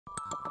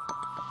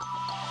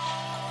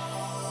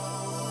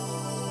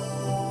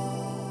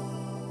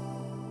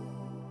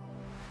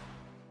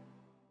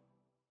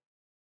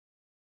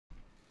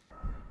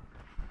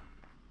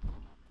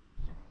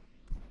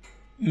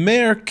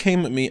Mare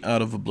came at me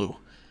out of the blue.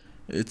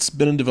 It's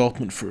been in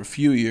development for a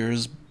few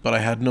years, but I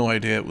had no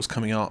idea it was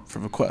coming out for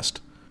the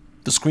Quest.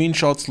 The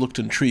screenshots looked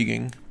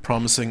intriguing,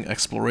 promising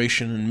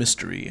exploration and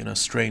mystery in a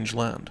strange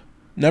land.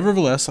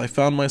 Nevertheless, I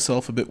found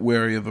myself a bit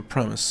wary of a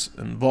premise,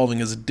 involving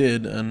as it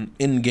did an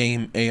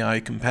in-game AI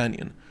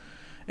companion.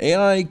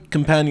 AI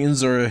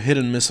companions are a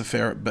hit-and-miss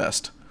affair at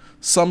best.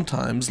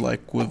 Sometimes,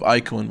 like with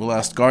Ico and The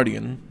Last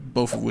Guardian,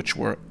 both of which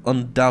were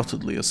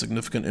undoubtedly a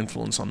significant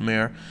influence on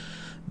Mare,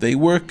 they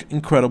work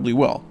incredibly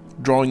well,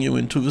 drawing you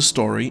into the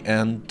story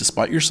and,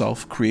 despite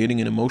yourself,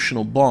 creating an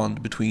emotional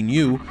bond between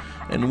you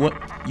and what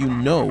you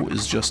know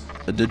is just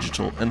a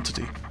digital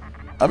entity.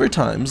 Other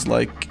times,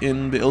 like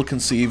in the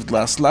ill-conceived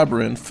Last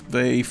Labyrinth,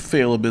 they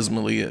fail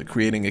abysmally at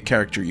creating a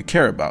character you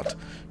care about,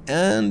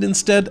 and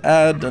instead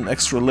add an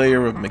extra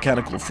layer of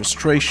mechanical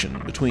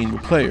frustration between the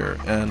player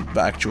and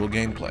the actual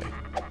gameplay.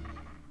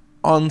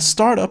 On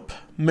startup,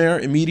 Mare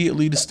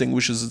immediately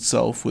distinguishes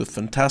itself with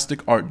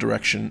fantastic art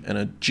direction and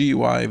a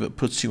GUI that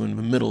puts you in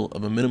the middle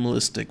of a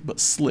minimalistic but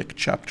slick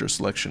chapter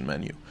selection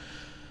menu.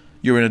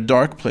 You're in a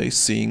dark place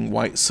seeing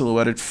white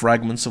silhouetted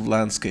fragments of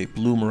landscape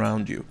loom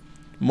around you.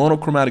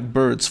 Monochromatic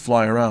birds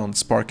fly around,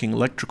 sparking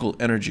electrical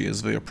energy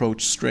as they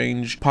approach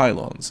strange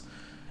pylons.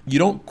 You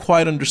don't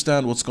quite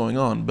understand what's going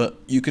on, but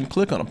you can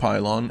click on a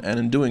pylon, and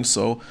in doing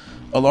so,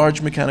 a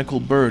large mechanical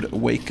bird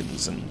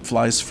awakens and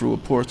flies through a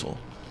portal,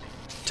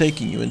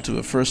 taking you into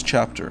the first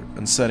chapter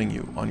and setting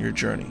you on your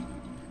journey.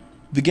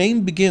 The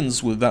game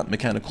begins with that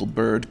mechanical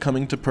bird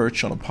coming to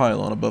perch on a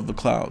pylon above the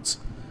clouds.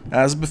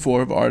 As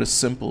before, the art is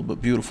simple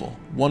but beautiful,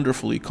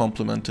 wonderfully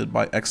complemented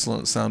by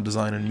excellent sound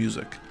design and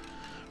music.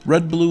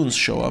 Red balloons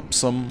show up,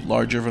 some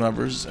larger than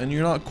others, and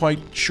you're not quite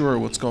sure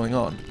what's going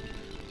on.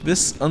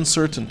 This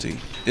uncertainty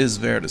is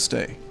there to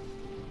stay.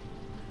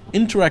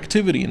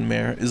 Interactivity in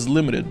Mare is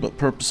limited but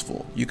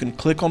purposeful. You can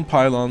click on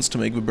pylons to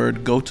make the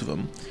bird go to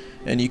them,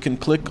 and you can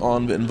click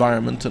on the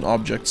environment and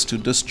objects to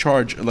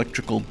discharge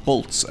electrical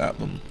bolts at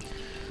them.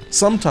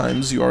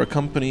 Sometimes you are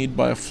accompanied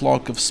by a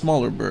flock of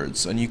smaller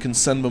birds, and you can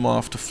send them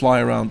off to fly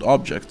around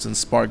objects and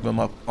spark them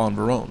up on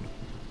their own.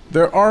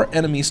 There are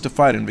enemies to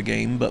fight in the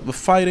game, but the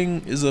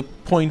fighting is a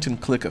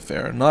point-and-click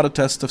affair, not a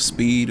test of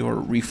speed or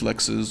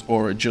reflexes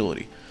or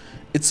agility.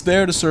 It's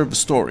there to serve the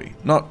story,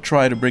 not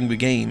try to bring the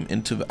game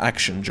into the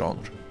action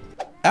genre.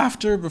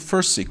 After the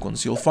first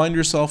sequence, you'll find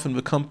yourself in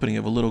the company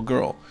of a little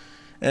girl,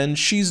 and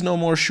she's no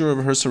more sure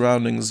of her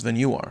surroundings than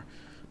you are,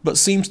 but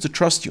seems to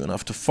trust you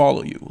enough to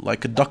follow you,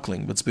 like a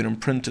duckling that's been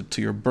imprinted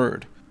to your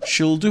bird.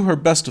 She'll do her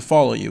best to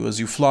follow you as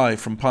you fly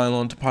from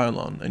pylon to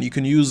pylon, and you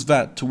can use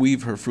that to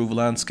weave her through the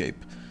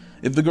landscape.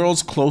 If the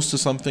girl's close to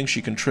something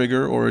she can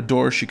trigger or a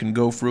door she can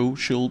go through,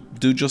 she'll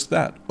do just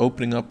that,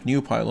 opening up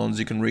new pylons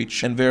you can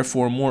reach and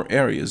therefore more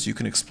areas you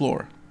can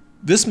explore.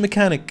 This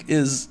mechanic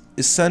is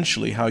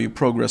essentially how you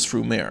progress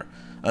through Mare.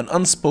 An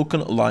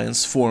unspoken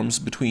alliance forms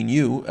between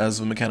you, as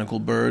the mechanical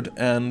bird,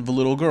 and the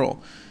little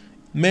girl.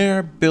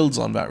 Mare builds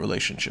on that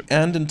relationship,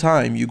 and in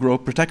time you grow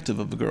protective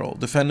of the girl,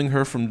 defending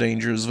her from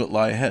dangers that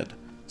lie ahead,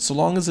 so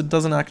long as it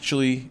doesn't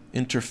actually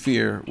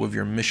interfere with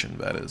your mission,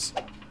 that is.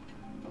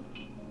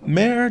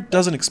 Mare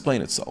doesn't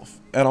explain itself,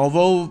 and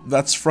although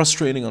that's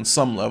frustrating on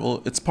some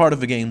level, it's part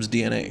of the game's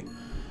DNA.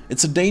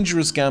 It's a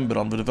dangerous gambit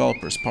on the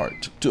developer's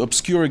part, to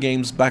obscure a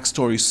game's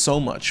backstory so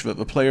much that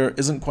the player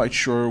isn't quite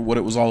sure what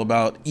it was all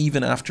about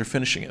even after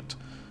finishing it.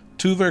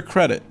 To their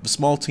credit, the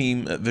small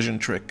team at Vision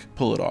Trick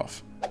pull it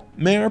off.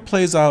 Mare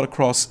plays out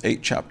across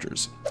 8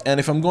 chapters, and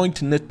if I'm going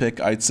to nitpick,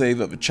 I'd say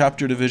that the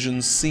chapter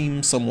divisions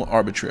seem somewhat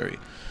arbitrary.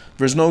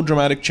 There's no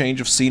dramatic change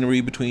of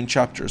scenery between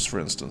chapters, for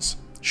instance.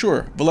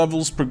 Sure, the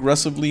levels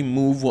progressively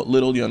move what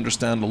little you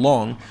understand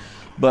along,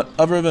 but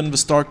other than the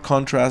stark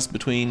contrast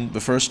between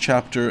the first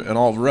chapter and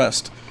all the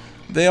rest,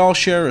 they all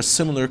share a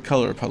similar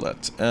color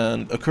palette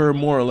and occur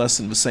more or less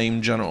in the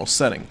same general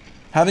setting.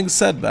 Having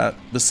said that,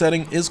 the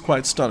setting is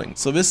quite stunning,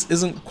 so this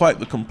isn't quite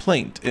the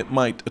complaint it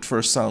might at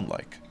first sound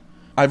like.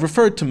 I've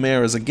referred to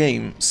Mare as a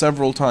game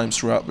several times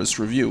throughout this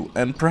review,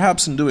 and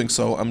perhaps in doing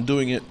so I'm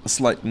doing it a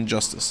slight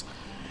injustice.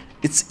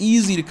 It's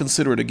easy to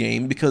consider it a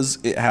game because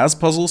it has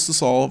puzzles to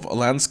solve, a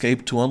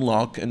landscape to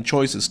unlock, and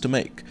choices to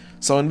make.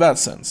 So in that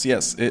sense,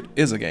 yes, it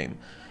is a game.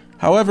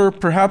 However,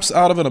 perhaps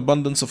out of an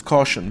abundance of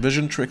caution,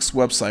 Vision Trick's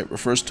website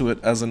refers to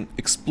it as an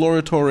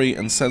exploratory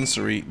and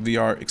sensory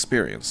VR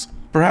experience.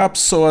 Perhaps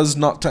so as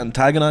not to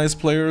antagonize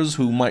players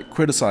who might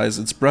criticize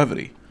its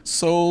brevity.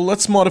 So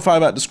let's modify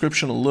that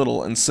description a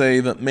little and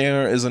say that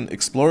Mare is an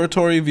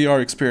exploratory VR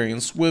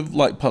experience with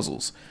light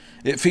puzzles.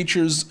 It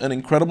features an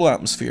incredible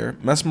atmosphere,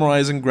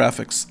 mesmerizing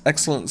graphics,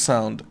 excellent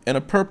sound, and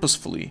a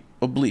purposefully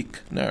oblique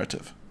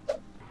narrative.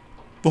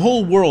 The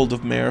whole world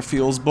of Mare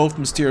feels both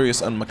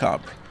mysterious and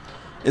macabre.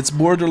 It's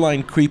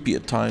borderline creepy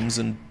at times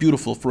and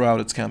beautiful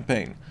throughout its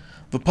campaign.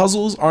 The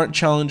puzzles aren't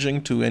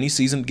challenging to any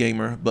seasoned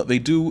gamer, but they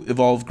do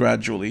evolve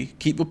gradually,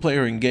 keep the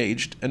player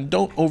engaged, and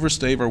don't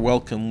overstay their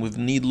welcome with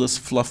needless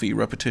fluffy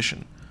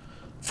repetition.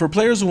 For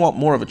players who want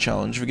more of a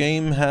challenge, the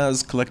game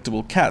has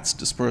collectible cats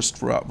dispersed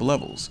throughout the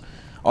levels.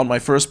 On my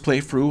first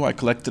playthrough, I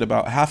collected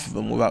about half of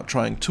them without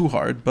trying too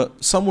hard,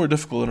 but some were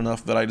difficult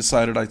enough that I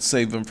decided I'd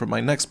save them for my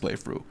next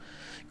playthrough.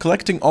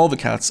 Collecting all the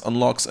cats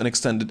unlocks an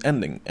extended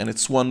ending, and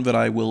it's one that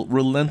I will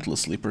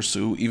relentlessly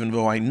pursue even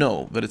though I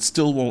know that it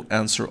still won't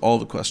answer all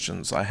the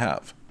questions I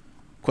have.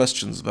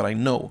 Questions that I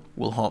know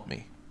will haunt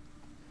me.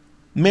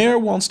 Mare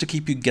wants to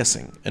keep you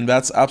guessing, and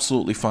that's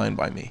absolutely fine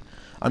by me.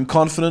 I'm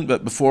confident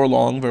that before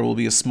long there will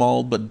be a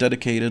small but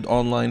dedicated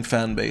online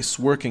fanbase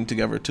working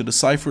together to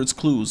decipher its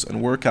clues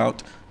and work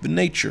out the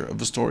nature of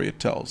the story it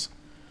tells.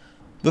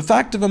 The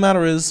fact of the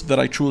matter is that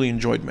I truly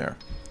enjoyed Mare.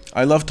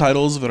 I love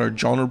titles that are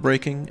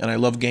genre-breaking, and I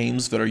love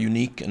games that are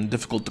unique and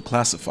difficult to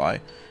classify,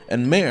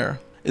 and Mare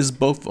is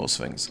both those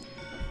things.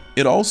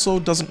 It also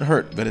doesn't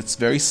hurt that it's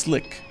very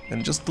slick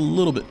and just a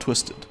little bit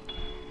twisted.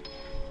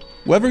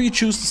 Whether you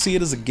choose to see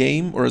it as a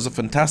game or as a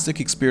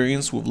fantastic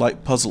experience with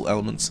light puzzle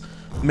elements,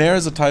 Mare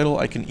is a title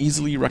I can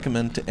easily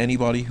recommend to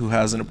anybody who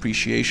has an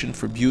appreciation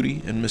for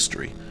beauty and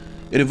mystery.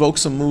 It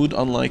evokes a mood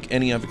unlike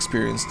any I've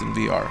experienced in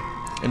VR,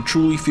 and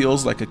truly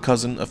feels like a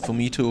cousin of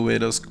Fumito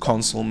Ueda's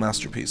console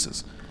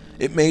masterpieces.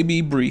 It may be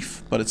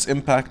brief, but its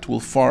impact will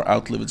far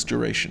outlive its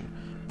duration,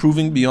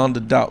 proving beyond a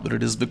doubt that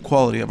it is the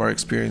quality of our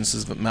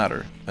experiences that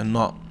matter, and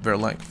not their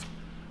length.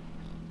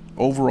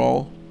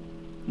 Overall,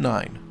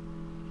 9.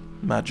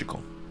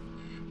 Magical.